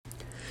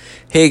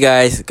Hey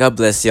guys, God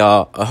bless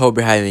y'all. I hope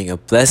you're having a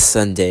blessed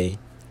Sunday.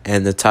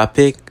 And the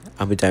topic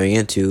I'll be diving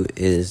into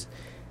is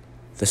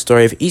the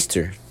story of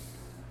Easter.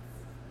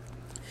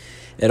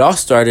 It all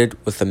started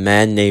with a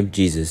man named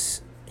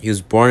Jesus. He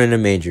was born in a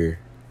manger,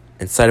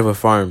 inside of a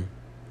farm,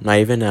 not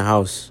even a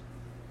house.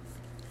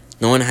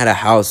 No one had a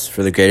house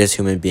for the greatest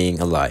human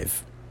being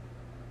alive.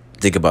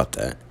 Think about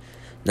that.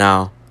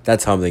 Now,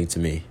 that's humbling to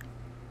me.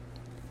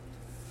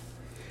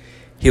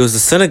 He was the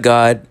Son of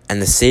God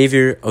and the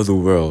Savior of the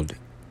world.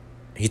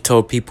 He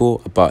told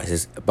people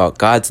about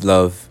God's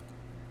love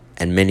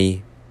and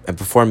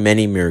performed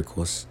many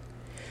miracles.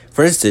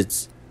 For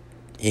instance,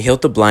 he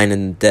healed the blind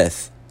and the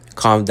deaf,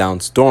 calmed down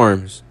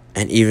storms,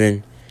 and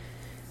even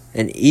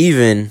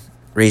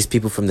raised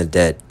people from the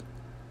dead.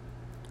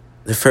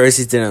 The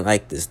Pharisees didn't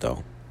like this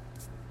though.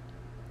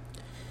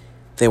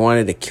 They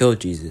wanted to kill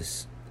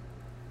Jesus.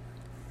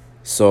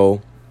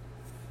 So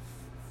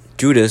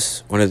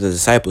Judas, one of the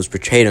disciples,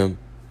 betrayed him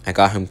and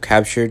got him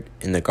captured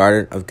in the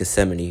Garden of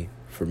Gethsemane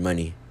for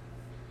money.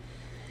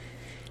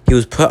 He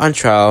was put on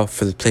trial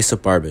for the place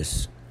of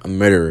Barabbas, a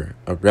murderer,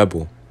 a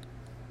rebel.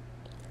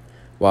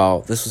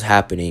 While this was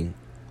happening,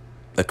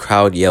 the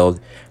crowd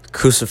yelled,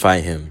 "Crucify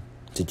him,"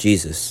 to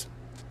Jesus,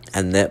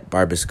 and let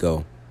Barabbas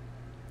go.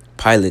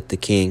 Pilate, the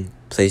king,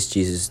 placed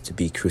Jesus to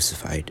be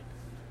crucified.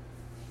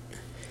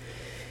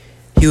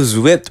 He was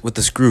whipped with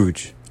a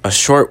scourge, a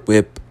short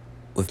whip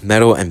with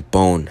metal and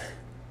bone.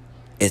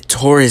 It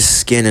tore his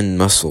skin and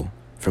muscle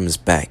from his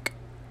back.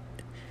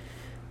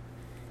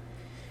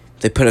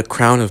 They put a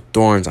crown of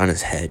thorns on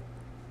his head.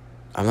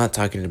 I'm not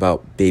talking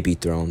about baby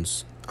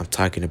thrones. I'm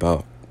talking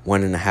about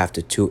 1.5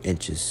 to 2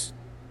 inches.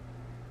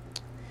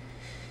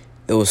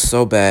 It was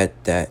so bad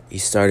that he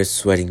started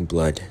sweating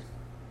blood.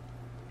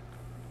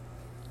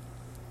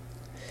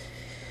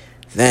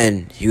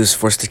 Then he was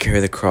forced to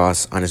carry the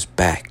cross on his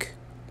back,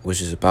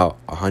 which is about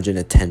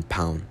 110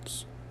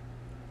 pounds.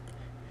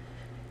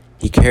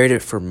 He carried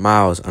it for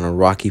miles on a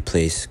rocky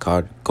place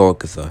called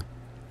Golgotha,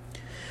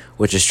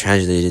 which is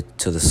translated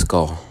to the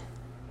skull.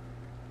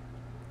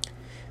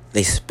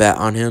 They spat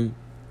on him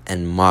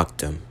and mocked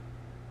him.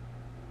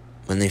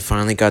 When they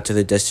finally got to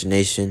their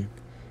destination,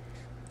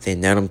 they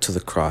nailed him to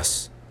the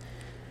cross.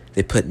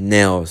 They put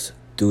nails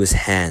through his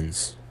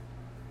hands.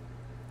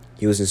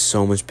 He was in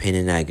so much pain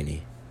and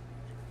agony.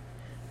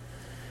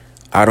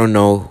 I don't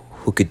know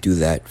who could do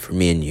that for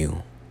me and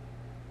you.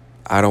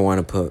 I don't want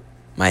to put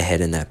my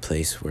head in that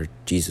place where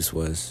Jesus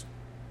was.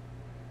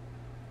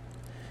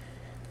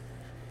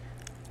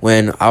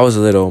 When I was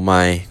little,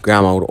 my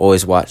grandma would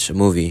always watch a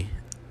movie.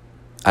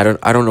 I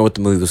don't know what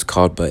the movie was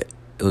called, but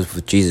it was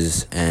with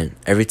Jesus, and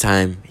every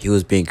time he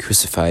was being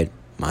crucified,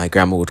 my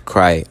grandma would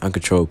cry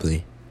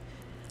uncontrollably.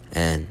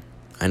 And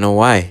I know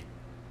why.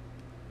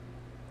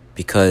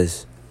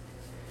 Because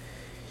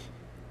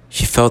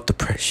she felt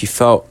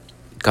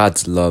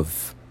God's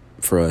love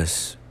for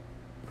us.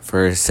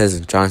 For it says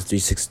in John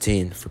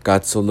 3:16, "For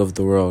God so loved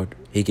the world,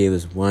 he gave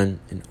his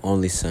one and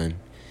only Son,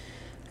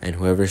 and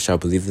whoever shall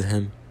believe in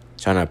him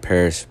shall not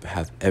perish but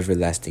have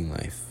everlasting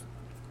life."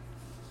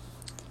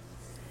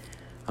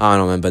 I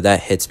don't know, man, but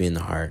that hits me in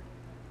the heart.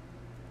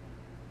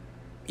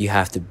 You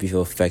have to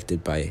feel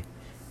affected by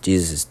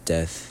Jesus'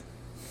 death.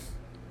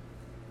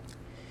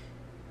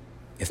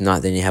 If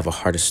not, then you have a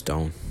heart of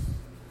stone.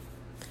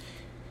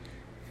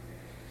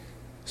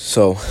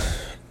 So,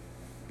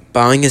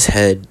 bowing his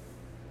head,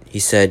 he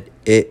said,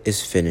 "It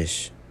is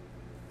finished,"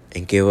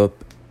 and gave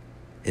up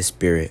his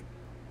spirit.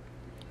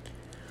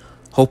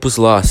 Hope was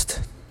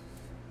lost.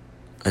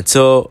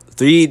 Until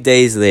 3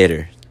 days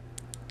later,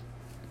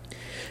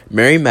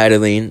 Mary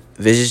Magdalene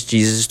visits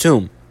Jesus'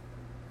 tomb,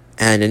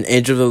 and an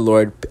angel of the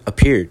Lord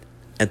appeared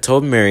and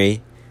told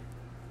Mary,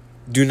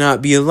 "Do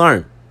not be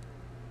alarmed.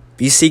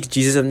 Seek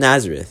Jesus of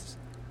Nazareth,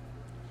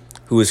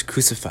 who was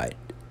crucified.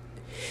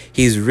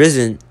 He is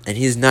risen, and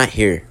he is not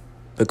here.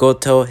 But go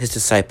tell his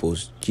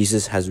disciples,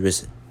 Jesus has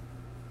risen."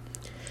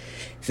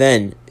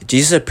 Then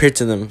Jesus appeared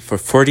to them for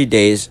 40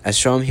 days and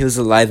showed them he was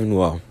alive and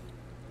well.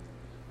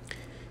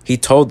 He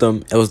told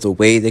them it was the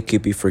way they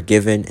could be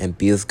forgiven and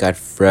be with God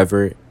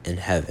forever in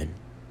heaven.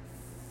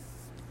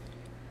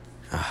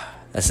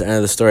 That's the end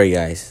of the story,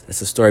 guys. That's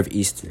the story of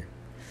Easter.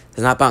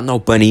 It's not about no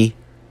bunny.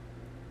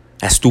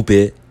 That's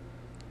stupid.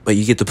 But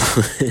you get the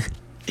point.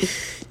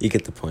 You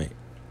get the point.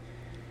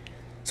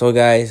 So,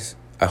 guys,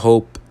 I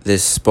hope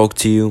this spoke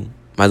to you.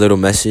 My little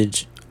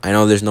message. I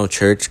know there's no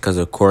church because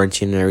of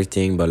quarantine and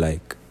everything, but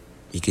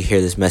you could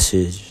hear this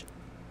message.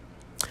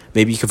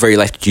 Maybe you convert your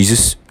life to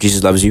Jesus.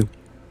 Jesus loves you.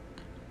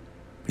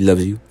 He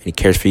loves you and he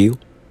cares for you.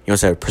 He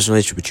wants to have a personal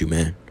relationship with you,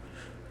 man.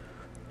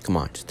 Come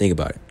on, just think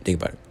about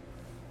it.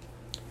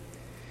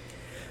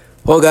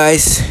 Well,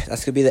 guys,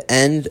 that's going to be the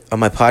end of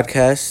my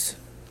podcast.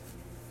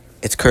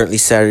 It's currently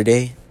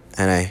Saturday,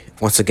 and I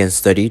once again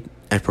studied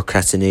and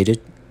procrastinated.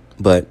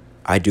 But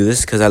I do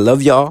this because I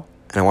love y'all,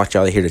 and I want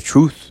y'all to hear the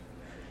truth.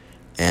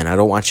 And I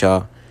don't want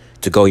y'all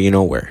to go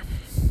where.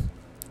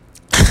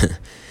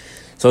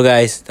 So,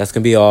 guys, that's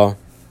going to be all.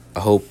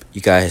 I hope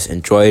you guys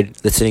enjoyed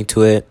listening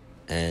to it.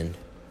 And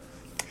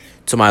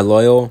to my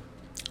loyal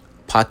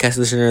podcast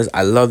listeners,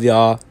 I love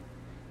y'all.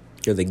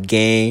 You're the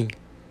gang.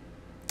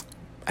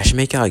 I should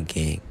make y'all a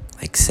gang.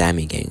 Like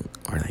Sammy gang.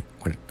 Or like,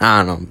 what,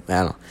 I don't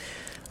know.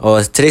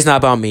 Oh, today's not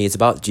about me. It's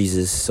about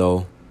Jesus.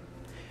 So,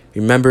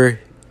 remember,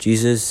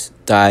 Jesus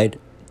died.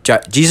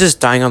 Jesus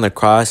dying on the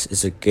cross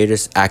is the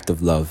greatest act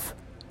of love.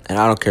 And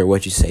I don't care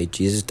what you say.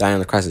 Jesus dying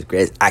on the cross is the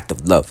greatest act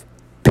of love.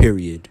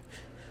 Period.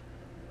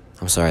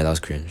 I'm sorry, that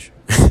was cringe.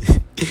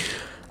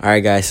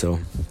 Alright, guys, so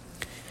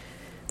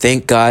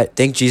thank God.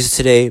 Thank Jesus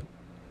today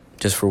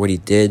just for what he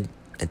did.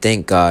 And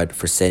thank God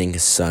for sending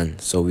his son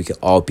so we could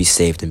all be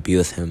saved and be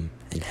with him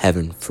in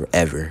heaven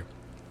forever.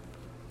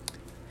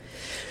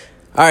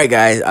 Alright,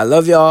 guys, I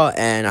love y'all.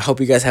 And I hope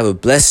you guys have a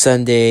blessed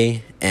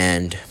Sunday.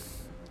 And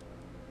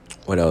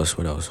what else?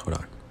 Hold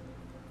on.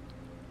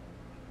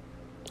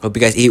 Hope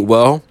you guys eat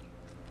well.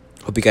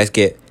 Hope you guys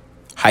get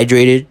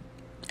hydrated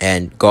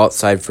and go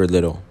outside for a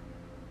little.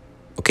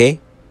 Okay?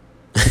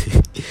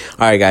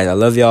 Alright, guys, I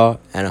love y'all.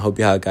 And I hope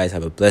you guys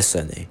have a blessed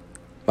Sunday.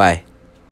 Bye.